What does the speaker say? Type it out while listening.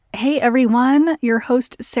Hey everyone, your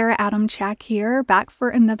host Sarah Adamchak here, back for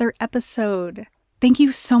another episode. Thank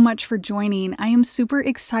you so much for joining. I am super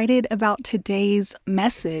excited about today's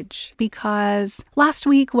message because last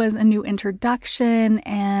week was a new introduction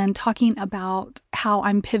and talking about how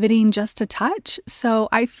I'm pivoting just a touch. So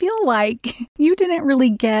I feel like you didn't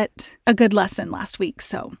really get a good lesson last week.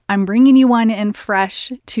 So I'm bringing you one in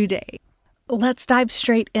fresh today. Let's dive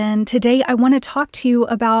straight in. Today, I want to talk to you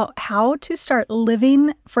about how to start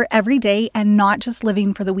living for every day and not just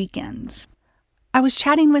living for the weekends. I was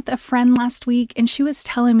chatting with a friend last week and she was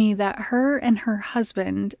telling me that her and her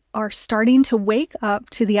husband are starting to wake up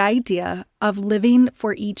to the idea of living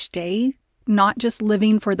for each day, not just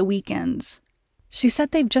living for the weekends. She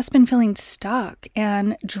said they've just been feeling stuck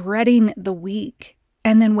and dreading the week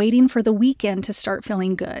and then waiting for the weekend to start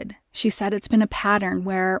feeling good. She said it's been a pattern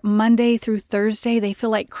where Monday through Thursday they feel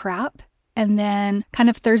like crap, and then kind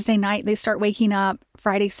of Thursday night they start waking up,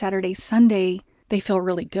 Friday, Saturday, Sunday they feel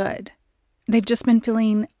really good. They've just been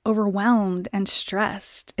feeling overwhelmed and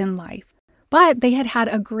stressed in life. But they had had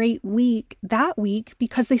a great week that week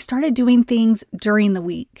because they started doing things during the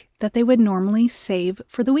week that they would normally save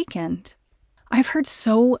for the weekend. I've heard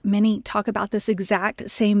so many talk about this exact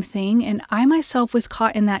same thing, and I myself was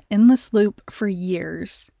caught in that endless loop for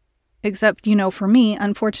years. Except, for me,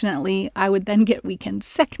 unfortunately, I would then get weekend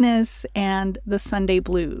sickness and the Sunday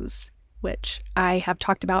blues, which I have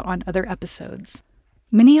talked about on other episodes.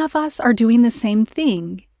 Many of us are doing the same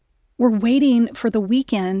thing. We're waiting for the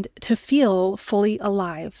weekend to feel fully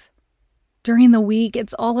alive. During the week,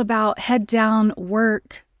 it's all about head down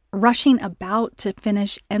work, rushing about to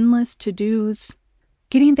finish endless to-dos,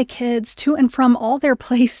 getting the kids to and from all their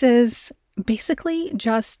places, basically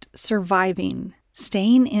just surviving.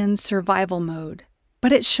 Staying in survival mode.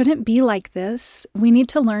 But it shouldn't be like this. We need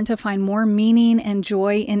to learn to find more meaning and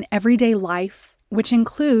joy in everyday life, which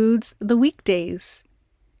includes the weekdays.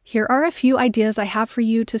 Here are a few ideas I have for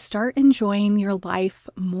you to start enjoying your life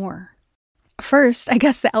more. First, I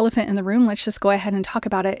guess the elephant in the room, let's just go ahead and talk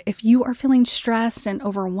about it. If you are feeling stressed and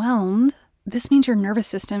overwhelmed, this means your nervous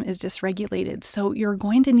system is dysregulated. So you're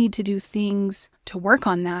going to need to do things to work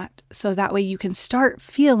on that so that way you can start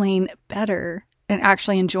feeling better and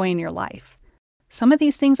actually enjoying your life. Some of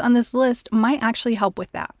these things on this list might actually help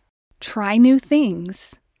with that. Try new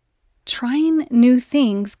things. Trying new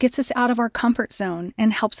things gets us out of our comfort zone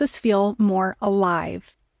and helps us feel more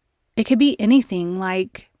alive. It could be anything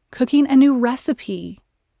like cooking a new recipe,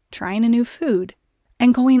 trying a new food,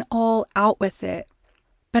 and going all out with it.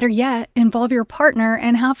 Better yet, involve your partner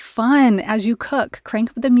and have fun as you cook. Crank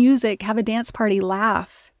up the music, have a dance party,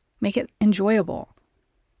 laugh. Make it enjoyable.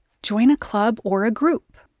 Join a club or a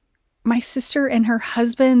group. My sister and her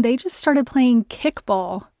husband, they just started playing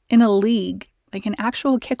kickball in a league, like an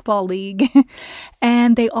actual kickball league.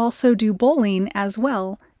 And they also do bowling as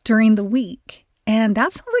well during the week. And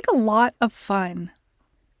that sounds like a lot of fun.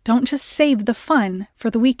 Don't just save the fun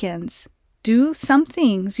for the weekends. Do some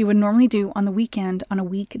things you would normally do on the weekend on a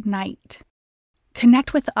weeknight.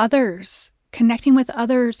 Connect with others. Connecting with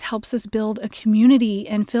others helps us build a community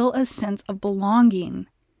and feel a sense of belonging.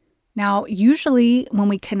 Now, usually when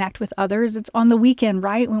we connect with others, it's on the weekend,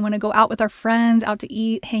 right? We want to go out with our friends, out to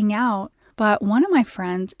eat, hang out. But one of my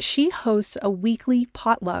friends, she hosts a weekly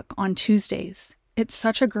potluck on Tuesdays. It's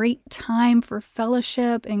such a great time for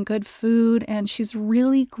fellowship and good food, and she's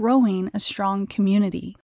really growing a strong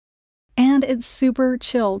community. And it's super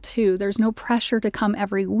chill too. There's no pressure to come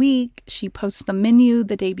every week. She posts the menu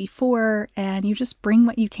the day before, and you just bring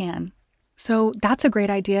what you can. So that's a great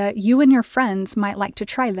idea. You and your friends might like to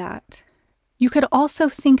try that. You could also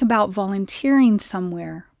think about volunteering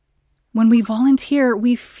somewhere. When we volunteer,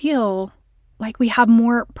 we feel like we have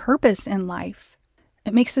more purpose in life.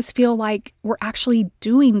 It makes us feel like we're actually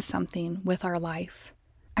doing something with our life.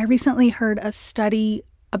 I recently heard a study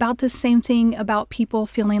about the same thing about people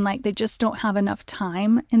feeling like they just don't have enough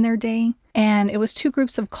time in their day. And it was two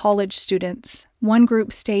groups of college students. One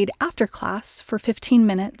group stayed after class for 15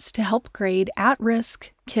 minutes to help grade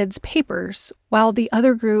at-risk kids' papers, while the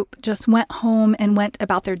other group just went home and went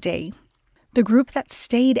about their day. The group that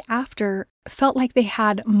stayed after felt like they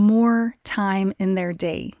had more time in their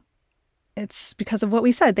day. It's because of what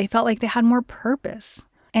we said. They felt like they had more purpose.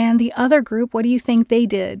 And the other group, what do you think they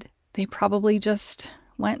did? They probably just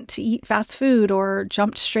went to eat fast food or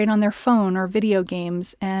jumped straight on their phone or video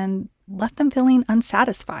games and left them feeling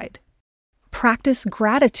unsatisfied. Practice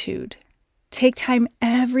gratitude. Take time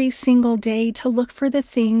every single day to look for the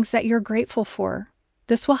things that you're grateful for.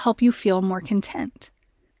 This will help you feel more content.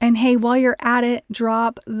 And hey, while you're at it,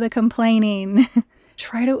 drop the complaining.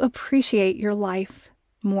 Try to appreciate your life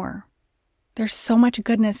more. There's so much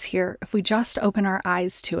goodness here if we just open our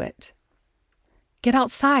eyes to it. Get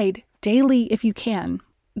outside daily if you can.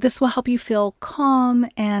 This will help you feel calm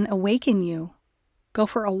and awaken you. Go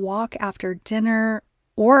for a walk after dinner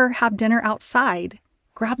or have dinner outside.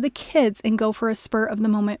 Grab the kids and go for a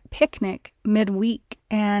spur-of-the-moment picnic midweek.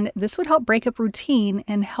 And this would help break up routine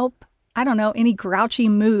and help, any grouchy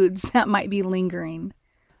moods that might be lingering.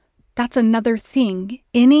 That's another thing.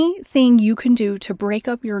 Anything you can do to break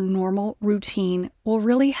up your normal routine will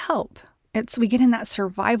really help. We get in that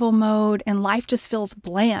survival mode and life just feels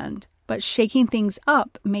bland, but shaking things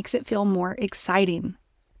up makes it feel more exciting.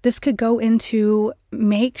 This could go into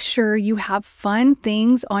make sure you have fun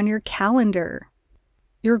things on your calendar.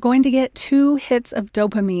 You're going to get 2 hits of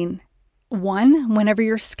dopamine. 1, whenever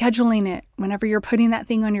you're scheduling it, whenever you're putting that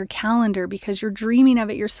thing on your calendar because you're dreaming of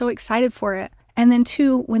it, you're so excited for it. And then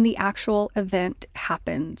 2, when the actual event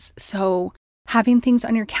happens. So having things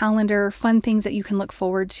on your calendar, fun things that you can look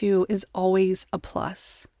forward to is always a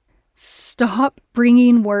plus. Stop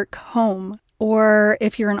bringing work home. Or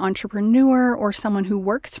if you're an entrepreneur or someone who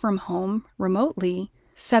works from home remotely,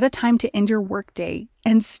 set a time to end your workday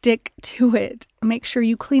and stick to it. Make sure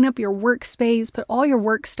you clean up your workspace, put all your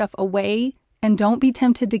work stuff away, and don't be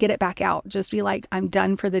tempted to get it back out. Just be like, I'm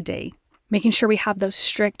done for the day. Making sure we have those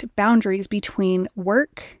strict boundaries between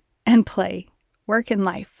work and play, work and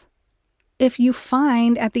life. If you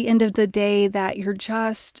find at the end of the day that you're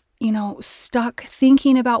just, stuck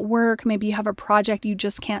thinking about work, maybe you have a project you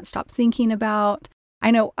just can't stop thinking about.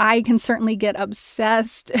 I know I can certainly get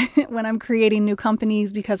obsessed when I'm creating new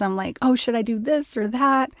companies because I'm like, oh, should I do this or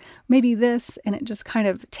that? Maybe this, and it just kind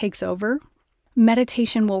of takes over.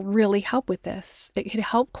 Meditation will really help with this. It could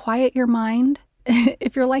help quiet your mind.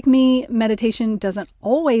 If you're like me, meditation doesn't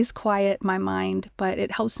always quiet my mind, but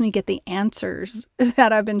it helps me get the answers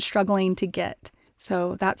that I've been struggling to get.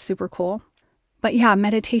 So that's super cool. But yeah,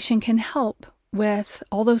 meditation can help with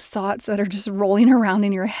all those thoughts that are just rolling around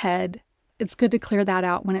in your head. It's good to clear that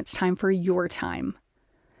out when it's time for your time.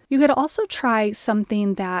 You could also try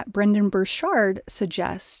something that Brendon Burchard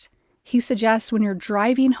suggests. He suggests when you're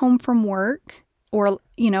driving home from work, or,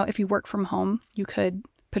 if you work from home, you could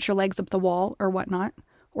put your legs up the wall or whatnot,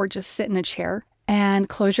 or just sit in a chair and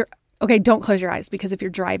don't close your eyes, because if you're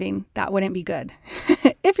driving, that wouldn't be good.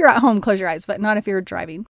 If you're at home, close your eyes, but not if you're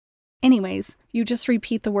driving. Anyways, you just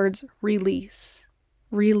repeat the words release,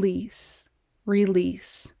 release,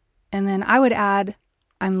 release. And then I would add,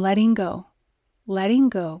 I'm letting go, letting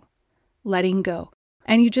go, letting go.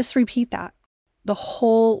 And you just repeat that the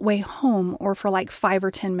whole way home, or for like 5 or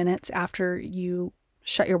 10 minutes after you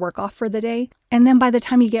shut your work off for the day. And then by the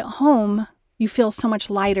time you get home, you feel so much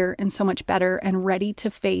lighter and so much better and ready to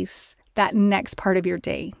face that next part of your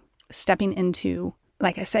day, stepping into,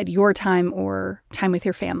 like I said, your time or time with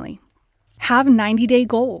your family. Have 90-day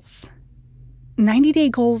goals. 90-day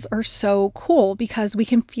goals are so cool because we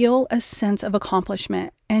can feel a sense of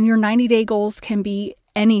accomplishment, and your 90-day goals can be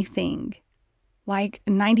anything, like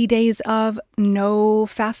 90 days of no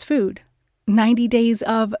fast food, 90 days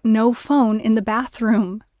of no phone in the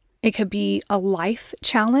bathroom. It could be a life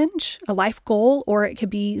challenge, a life goal, or it could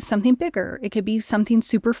be something bigger. It could be something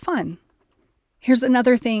super fun. Here's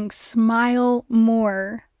another thing, smile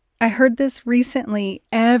more. I heard this recently.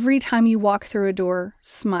 Every time you walk through a door,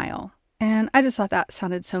 smile. And I just thought that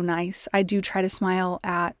sounded so nice. I do try to smile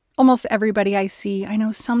at almost everybody I see. I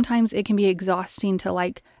know sometimes it can be exhausting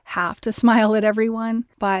to have to smile at everyone.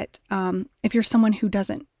 But if you're someone who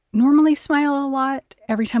doesn't normally smile a lot,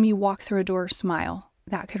 every time you walk through a door, smile.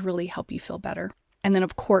 That could really help you feel better. And then,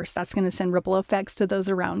 of course, that's going to send ripple effects to those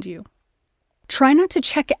around you. Try not to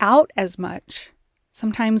check out as much.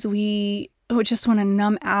 Sometimes we just want to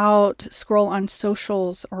numb out, scroll on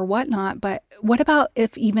socials or whatnot. But what about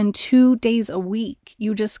if even 2 days a week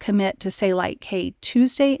you just commit to say hey,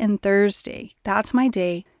 Tuesday and Thursday, that's my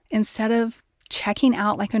day. Instead of checking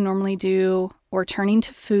out like I normally do or turning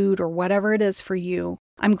to food or whatever it is for you,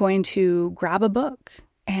 I'm going to grab a book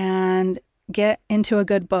and get into a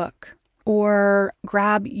good book, or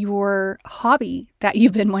grab your hobby that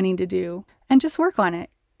you've been wanting to do and just work on it.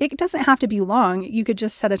 It doesn't have to be long. You could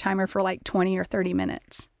just set a timer for 20 or 30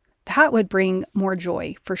 minutes. That would bring more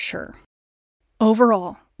joy for sure.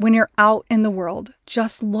 Overall, when you're out in the world,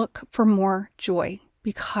 just look for more joy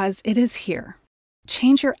because it is here.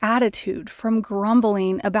 Change your attitude from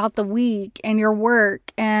grumbling about the week and your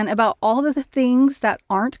work and about all of the things that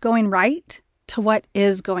aren't going right to what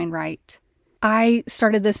is going right. I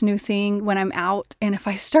started this new thing when I'm out, and if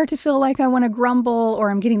I start to feel like I want to grumble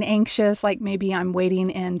or I'm getting anxious, like maybe I'm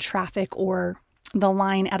waiting in traffic or the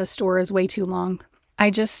line at a store is way too long,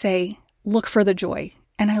 I just say, look for the joy.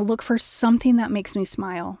 and I look for something that makes me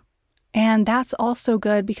smile. And that's also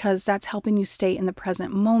good because that's helping you stay in the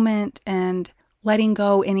present moment and letting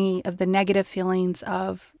go any of the negative feelings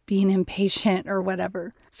of being impatient or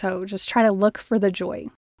whatever. So just try to look for the joy.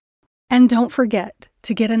 And don't forget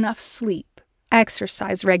to get enough sleep,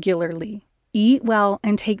 exercise regularly, eat well,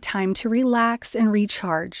 and take time to relax and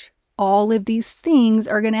recharge. All of these things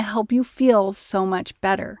are going to help you feel so much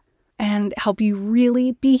better and help you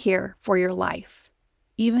really be here for your life,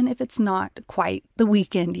 even if it's not quite the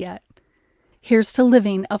weekend yet. Here's to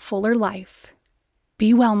living a fuller life.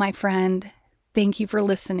 Be well, my friend. Thank you for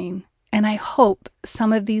listening. And I hope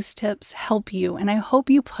some of these tips help you, and I hope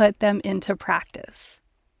you put them into practice.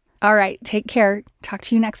 All right, take care. Talk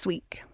to you next week.